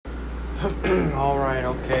Alright,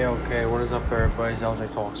 okay. What is up, everybody? It's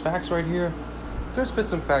LJ Talks Facts right here. Gonna spit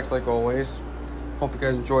some facts like always. Hope you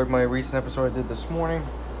guys enjoyed my recent episode I did this morning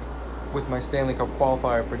with my Stanley Cup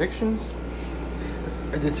qualifier predictions.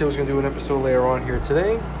 I did say I was gonna do an episode later on here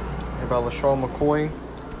today about LeSean McCoy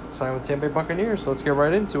signed with Tampa Bay Buccaneers, so let's get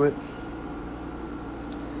right into it.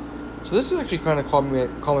 So this actually kind of caught me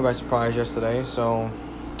by surprise yesterday. So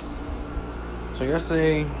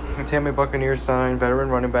yesterday, the Tampa Bay Buccaneers signed veteran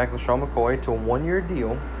running back LeSean McCoy to a 1-year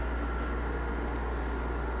deal.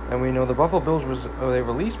 And we know the Buffalo Bills they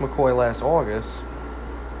released McCoy last August.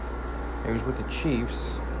 He was with the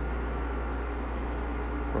Chiefs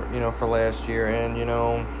for last year, and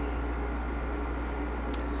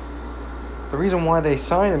the reason why they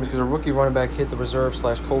signed him is because a rookie running back hit the reserve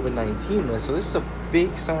 /COVID-19 list. So this is a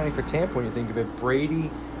big signing for Tampa when you think of it. Brady,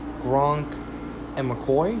 Gronk, and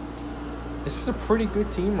McCoy. This is a pretty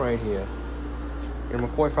good team right here.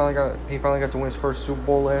 McCoy finally got to win his first Super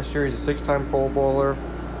Bowl last year. He's a 6-time Pro Bowler.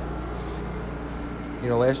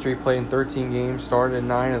 Last year he played in 13 games, started in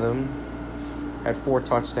 9 of them, had 4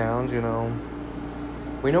 touchdowns.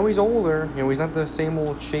 We know he's older. He's not the same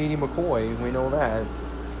old shady McCoy. We know that.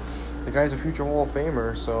 The guy's a future Hall of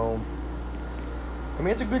Famer, so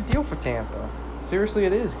it's a good deal for Tampa. Seriously,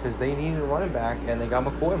 it is, because they needed a running back, and they got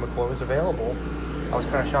McCoy. McCoy was available. I was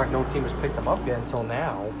kind of shocked no team has picked him up yet until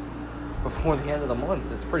now, before the end of the month.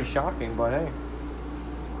 It's pretty shocking, but hey,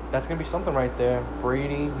 that's going to be something right there.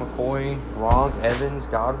 Brady, McCoy, Gronk, Evans,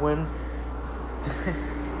 Godwin. It's going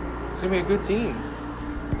to be a good team.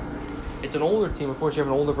 It's an older team. Of course, you have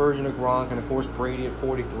an older version of Gronk, and of course Brady at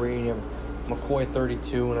 43, and you have McCoy at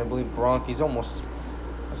 32, and I believe Gronk, he's almost...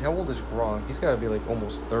 How old is Gronk? He's got to be like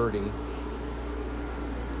almost 30.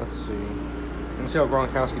 Let's see. Let's see how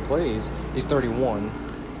Gronkowski plays. He's 31.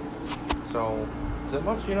 So, is that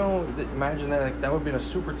much, imagine that. That would have been a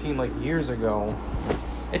super team like years ago.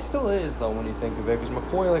 It still is, though, when you think of it. Because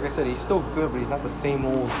McCoy, like I said, he's still good, but he's not the same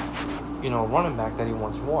old, running back that he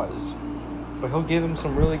once was. But he'll give him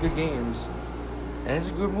some really good games. And it's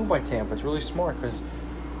a good move by Tampa. It's really smart because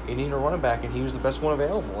he needed a running back, and he was the best one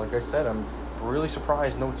available. Like I said, I'm really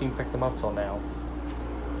surprised no team picked him up till now.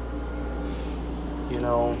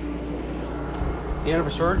 He had a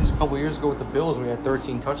resurgence a couple years ago with the Bills when he had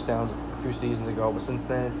 13 touchdowns a few seasons ago. But since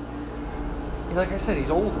then, it's... Like I said,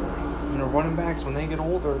 he's older. Running backs, when they get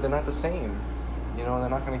older, they're not the same. They're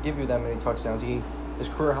not going to give you that many touchdowns. His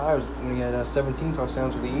career high was when he had 17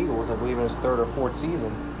 touchdowns with the Eagles, I believe, in his 3rd or 4th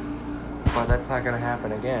season. But that's not going to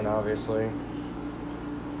happen again, obviously.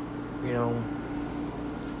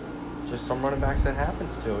 Just some running backs that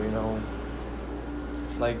happens to,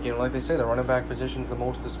 Like they say, the running back position is the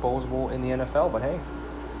most disposable in the NFL. But hey,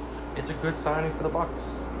 it's a good signing for the Bucs.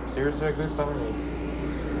 Seriously, a good signing.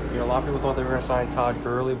 A lot of people thought they were going to sign Todd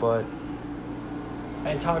Gurley,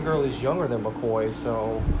 and Todd Gurley's younger than McCoy,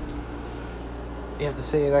 so you have to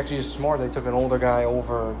say it actually is smart they took an older guy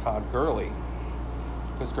over Todd Gurley,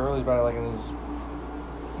 because Gurley's about like in his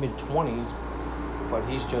mid-20s, but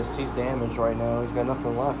he's damaged right now. He's got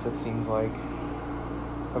nothing left, it seems like.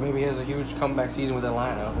 But maybe he has a huge comeback season with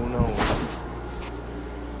Atlanta. Who knows?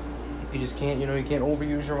 You just can't, you can't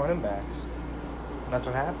overuse your running backs. And that's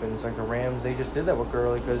what happens. Like the Rams, they just did that with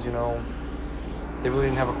Gurley because, they really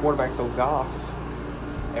didn't have a quarterback till Goff.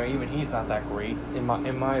 I mean, even he's not that great, in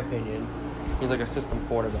my opinion. He's like a system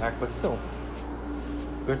quarterback, but still.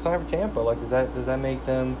 Good sign for Tampa. Like, does that make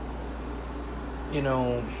them,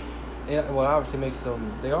 obviously makes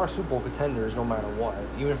them, they are Super Bowl contenders no matter what,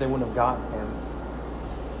 even if they wouldn't have gotten him.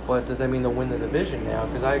 But does that mean they'll win the division now?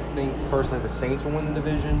 Because I think, personally, the Saints will win the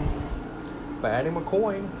division. By adding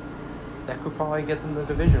McCoy, that could probably get them the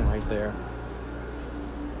division right there.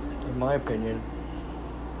 In my opinion.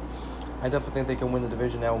 I definitely think they can win the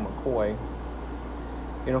division now with McCoy.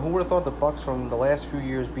 Who would have thought the Bucs from the last few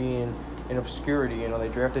years being in obscurity? They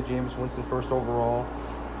drafted Jameis Winston first overall.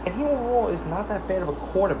 And he overall is not that bad of a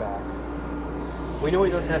quarterback. We know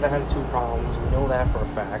he does have attitude problems. We know that for a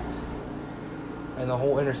fact. And the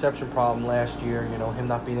whole interception problem last year, him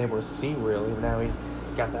not being able to see really. But now he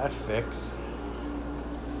got that fixed.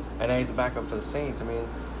 And now he's the backup for the Saints. I mean,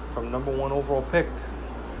 from number 1 overall pick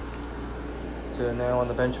to now on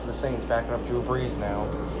the bench for the Saints, backing up Drew Brees now.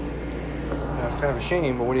 It's kind of a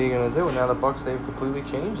shame, but what are you going to do? And now the Bucs, they've completely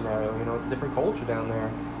changed now. It's a different culture down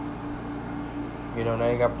there. Now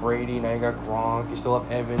you got Brady, now you got Gronk, you still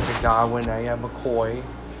have Evans and Godwin, now you have McCoy.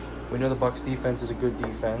 We know the Bucs defense is a good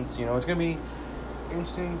defense. It's going to be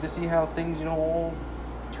interesting to see how things, all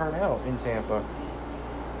turn out in Tampa.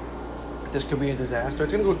 This could be a disaster.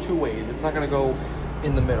 It's going to go 2 ways. It's not going to go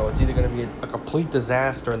in the middle. It's either going to be a complete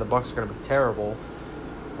disaster and the Bucs are going to be terrible,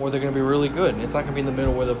 or they're going to be really good. It's not going to be in the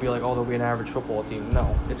middle where they'll be like, oh, they'll be an average football team.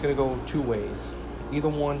 No, it's going to go two ways. Either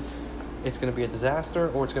one, it's going to be a disaster,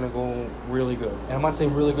 or it's going to go really good. And I'm not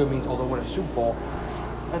saying really good means, oh, they'll win a Super Bowl.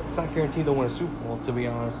 That's not guaranteed they'll win a Super Bowl, to be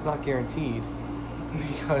honest. It's not guaranteed.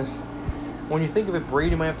 Because when you think of it,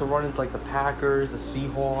 Brady might have to run into like the Packers, the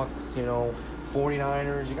Seahawks,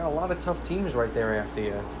 49ers. You got a lot of tough teams right there after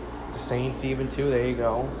you. The Saints even too, there you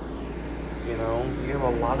go. You have a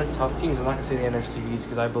lot of tough teams. I'm not going to say the NFCs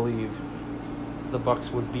because I believe the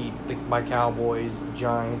Bucs would beat my Cowboys, the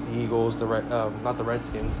Giants, the Eagles, not the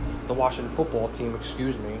Redskins, the Washington football team,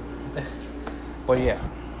 excuse me. But yeah.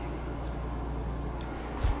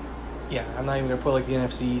 Yeah, I'm not even going to put like the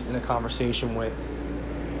NFCs in a conversation with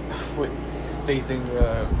facing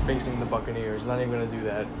the Buccaneers. I'm not even going to do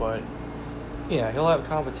that, but yeah, he'll have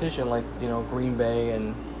competition like, Green Bay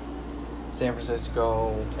and San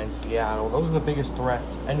Francisco and Seattle. Those are the biggest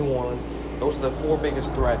threats. And New Orleans. Those are the four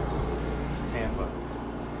biggest threats to Tampa.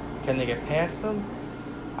 Can they get past them?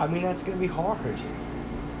 I mean, that's going to be hard.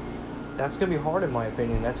 That's going to be hard in my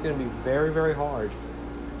opinion. That's going to be very, very hard.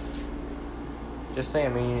 Just saying,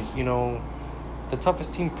 I mean, the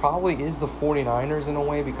toughest team probably is the 49ers in a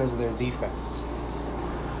way because of their defense.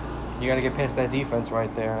 You got to get past that defense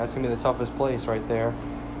right there. That's going to be the toughest place right there.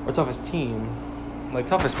 Or toughest team. Like,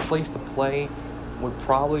 toughest place to play would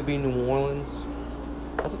probably be New Orleans.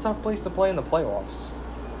 That's a tough place to play in the playoffs.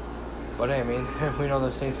 But, hey, I mean, we know the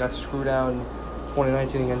Saints got screwed out in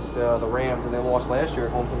 2019 against the Rams, and they lost last year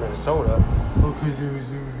at home to Minnesota. Oh, because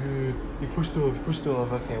he pushed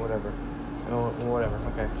off. Okay, whatever. Whatever,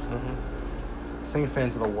 okay. Saints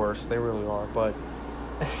fans are the worst. They really are, but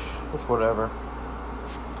it's whatever.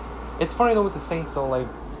 It's funny, though, with the Saints, though, like,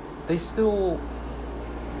 they still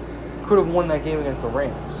could have won that game against the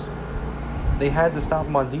Rams. They had to stop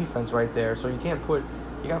them on defense right there, so you got to put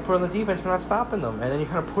on the defense for not stopping them, and then you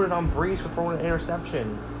kind of put it on Breeze for throwing an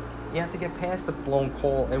interception. You have to get past the blown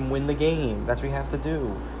call and win the game. That's what you have to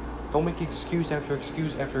do. Don't make excuse after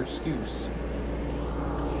excuse after excuse.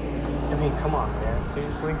 I mean, come on, man.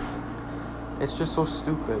 Seriously? It's just so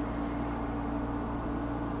stupid.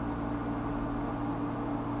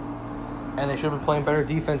 And they should have been playing better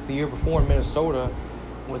defense the year before in Minnesota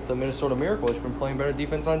with the Minnesota Miracle. They should have been playing better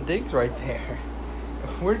defense on Diggs right there.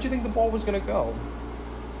 Where did you think the ball was going to go?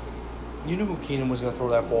 You knew who Keenum was going to throw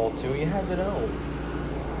that ball to. You had to know.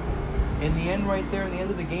 In the end right there, in the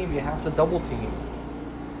end of the game, you have to double team.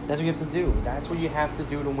 That's what you have to do. That's what you have to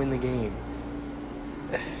do to win the game.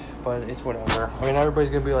 But it's whatever. I mean,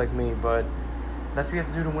 everybody's going to be like me, but that's what you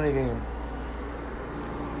have to do to win a game.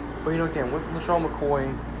 But, again, with LeSean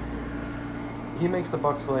McCoy, he makes the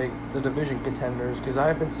Bucs like the division contenders because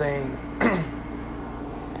I've been saying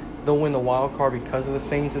they'll win the wild card because of the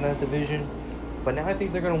Saints in that division. But now I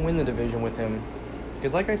think they're going to win the division with him.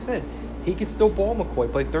 Because like I said, he could still ball.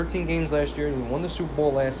 McCoy played 13 games last year and he won the Super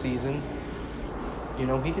Bowl last season. He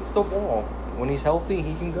can still ball. When he's healthy,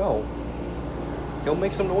 he can go. He'll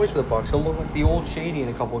make some noise for the Bucs. He'll look like the old Shady in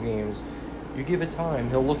a couple games. You give it time,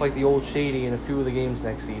 he'll look like the old Shady in a few of the games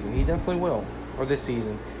next season. He definitely will. Or this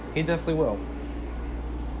season. He definitely will.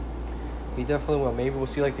 He definitely will. Maybe we'll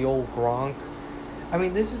see like the old Gronk. I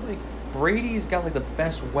mean, this is like Brady's got like the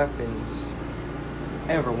best weapons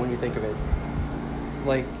ever when you think of it.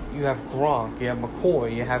 Like, you have Gronk, you have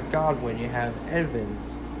McCoy, you have Godwin, you have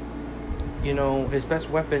Evans. His best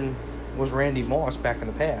weapon was Randy Moss back in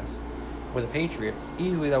the past with the Patriots.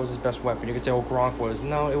 Easily that was his best weapon. You could say, Gronk was.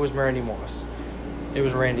 No, it was Randy Moss. It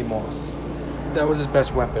was Randy Moss. That was his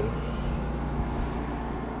best weapon.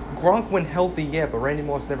 Gronk went healthy, yeah, but Randy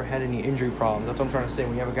Moss never had any injury problems. That's what I'm trying to say.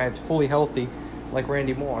 When you have a guy that's fully healthy, like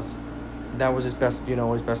Randy Moss, that was his best,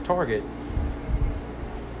 his best target.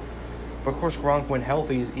 But of course, Gronk when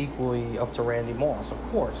healthy is equally up to Randy Moss, of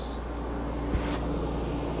course.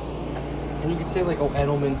 And you could say like,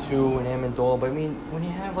 Edelman too, and Amendola. But I mean, when you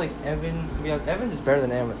have like Evans, to be honest, Evans is better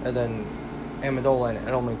than Amendola and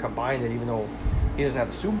Edelman combined. Even though he doesn't have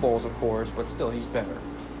the Super Bowls, of course, but still, he's better.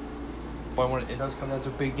 But when it does come down to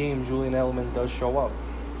a big game, Julian Edelman does show up.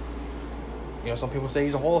 Some people say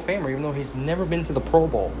he's a Hall of Famer, even though he's never been to the Pro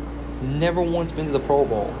Bowl. Never once been to the Pro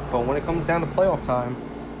Bowl. But when it comes down to playoff time,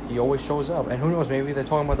 he always shows up. And who knows, maybe they're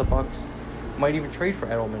talking about the Bucs might even trade for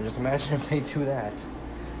Edelman. Just imagine if they do that.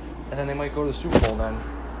 And then they might go to the Super Bowl then.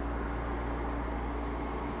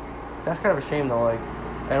 That's kind of a shame, though. Like,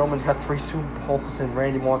 Edelman's got 3 Super Bowls and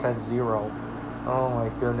Randy Moss had 0. Oh, my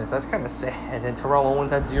goodness. That's kind of sad. And Terrell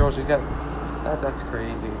Owens had 0, so he's got... That's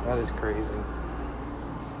crazy. That is crazy.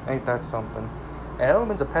 Ain't that something? And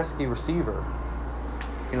Edelman's a pesky receiver.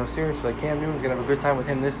 Seriously, Cam Newton's going to have a good time with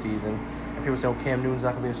him this season. And people say, Cam Newton's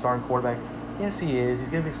not going to be a starting quarterback. Yes, he is. He's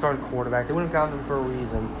going to be the starting quarterback. They wouldn't have gotten him for a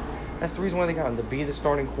reason. That's the reason why they got him, to be the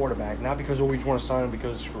starting quarterback. Not because, we just want to sign him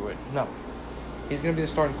because screw it. No. He's going to be the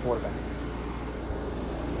starting quarterback.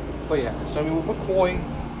 But yeah, so I mean, with McCoy,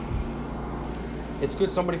 it's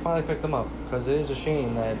good somebody finally picked him up. Because it is a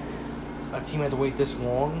shame that a team had to wait this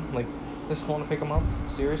long. Like, this long to pick him up?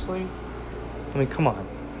 Seriously? I mean, come on.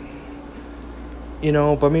 You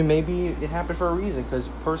know, but I mean, maybe it happened for a reason. Because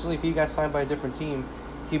personally, if he got signed by a different team,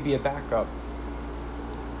 he'd be a backup.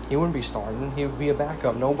 He wouldn't be starting. He would be a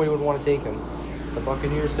backup. Nobody would want to take him. The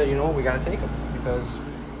Buccaneers said, you know what, we got to take him. Because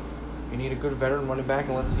you need a good veteran running back,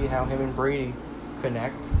 and let's see how him and Brady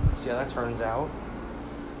connect. See how that turns out.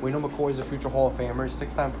 We know McCoy's a future Hall of Famer.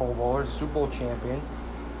 6-time Pro Bowler. Super Bowl champion.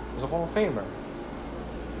 He's a Hall of Famer.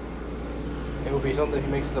 It would be something if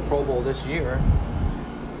he makes the Pro Bowl this year.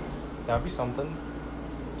 That would be something.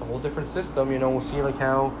 It's a whole different system. You know, we'll see like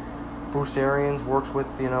how Bruce Arians works with,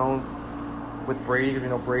 you know, with Brady, because, you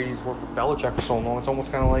know, Brady's worked with Belichick for so long. It's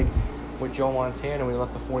almost kind of like with Joe Montana when he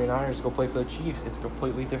left the 49ers to go play for the Chiefs. It's a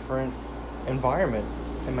completely different environment.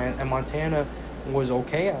 And Montana was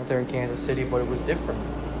okay out there in Kansas City, but it was different.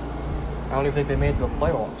 I don't even think they made it to the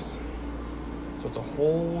playoffs. So it's a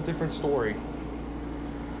whole different story.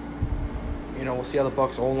 You know, we'll see how the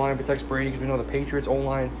Bucs O-line protects Brady, because we know the Patriots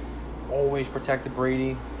O-line always protected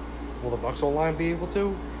Brady. Will the Bucs O-line be able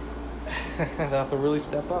to? They'll have to really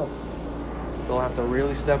step up. They'll have to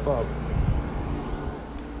really step up.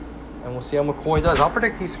 And we'll see how McCoy does. I'll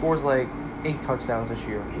predict he scores like 8 touchdowns this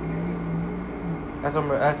year. That's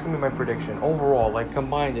going to be my prediction. Overall, like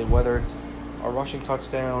combined, whether it's a rushing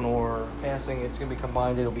touchdown or passing, it's going to be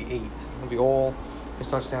combined. It'll be 8. It'll be all his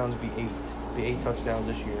touchdowns will be 8. It'll be 8 touchdowns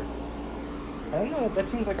this year. I don't know, that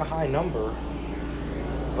seems like a high number,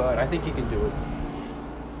 but I think he can do it.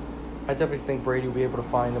 I definitely think Brady will be able to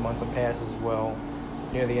find him on some passes as well,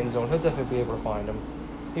 near the end zone. He'll definitely be able to find him.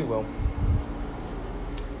 He will.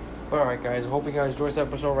 But alright guys, I hope you guys enjoyed this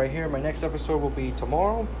episode right here. My next episode will be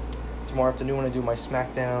tomorrow. Tomorrow afternoon when I do my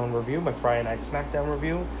SmackDown review, my Friday night SmackDown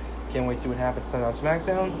review. Can't wait to see what happens tonight on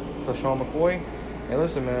SmackDown. So Sean McCoy, hey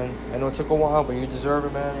listen man, I know it took a while, but you deserve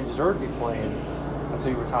it, man. You deserve to be playing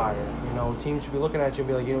until you retire. You know, teams should be looking at you and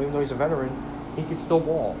be like, you know, even though he's a veteran, he can still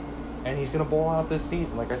ball. And he's going to ball out this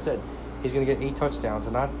season. Like I said, he's going to get 8 touchdowns,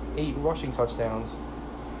 and not 8 rushing touchdowns.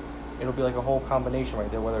 It'll be like a whole combination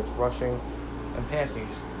right there, whether it's rushing and passing. You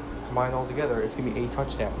just combine it all together, it's going to be 8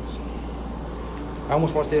 touchdowns. I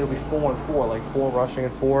almost want to say it'll be 4 and 4, like 4 rushing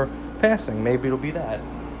and 4 passing. Maybe it'll be that.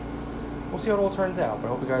 We'll see how it all turns out. But I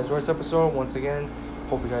hope you guys enjoy this episode. Once again,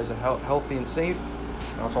 hope you guys are healthy and safe.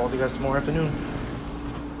 And I'll talk to you guys tomorrow afternoon.